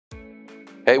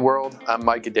Hey world, I'm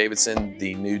Micah Davidson,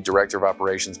 the new Director of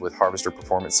Operations with Harvester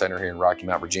Performance Center here in Rocky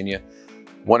Mount, Virginia.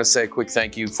 Want to say a quick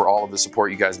thank you for all of the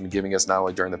support you guys have been giving us, not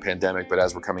only during the pandemic, but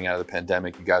as we're coming out of the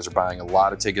pandemic. You guys are buying a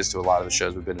lot of tickets to a lot of the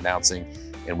shows we've been announcing,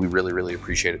 and we really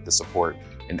appreciate the support.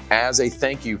 And as a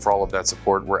thank you for all of that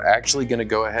support, we're actually going to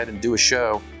go ahead and do a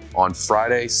show on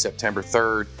Friday, September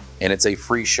 3rd, and it's a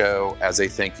free show as a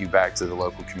thank you back to the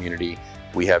local community.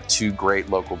 We have two great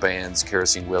local bands,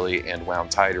 Kerosene Willie and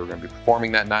Wound Tight, who are going to be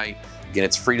performing that night. Again,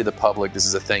 it's free to the public. This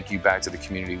is a thank you back to the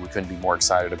community. We couldn't be more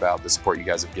excited about the support you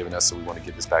guys have given us, so we want to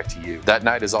give this back to you. That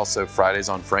night is also Fridays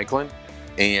on Franklin,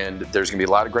 and there's going to be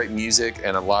a lot of great music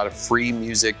and a lot of free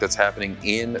music that's happening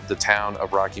in the town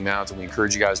of Rocky Mount, and we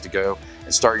encourage you guys to go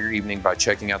and start your evening by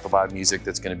checking out the live music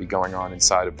that's going to be going on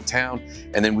inside of the town.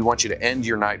 And then we want you to end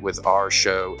your night with our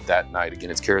show that night.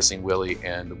 Again, it's Kerosene Willie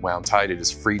and Wound Tight. It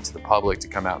is free to the public to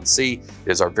come out and see.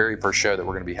 It is our very first show that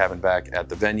we're going to be having back at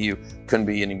the venue. Couldn't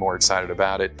be any more excited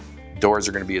about it. Doors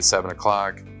are going to be at 7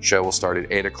 o'clock. Show will start at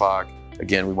 8 o'clock.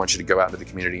 Again, we want you to go out into the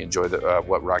community, enjoy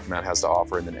what Rocky Mount has to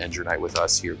offer, and then end your night with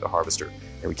us here at the Harvester.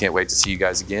 And we can't wait to see you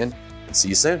guys again, and see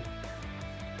you soon.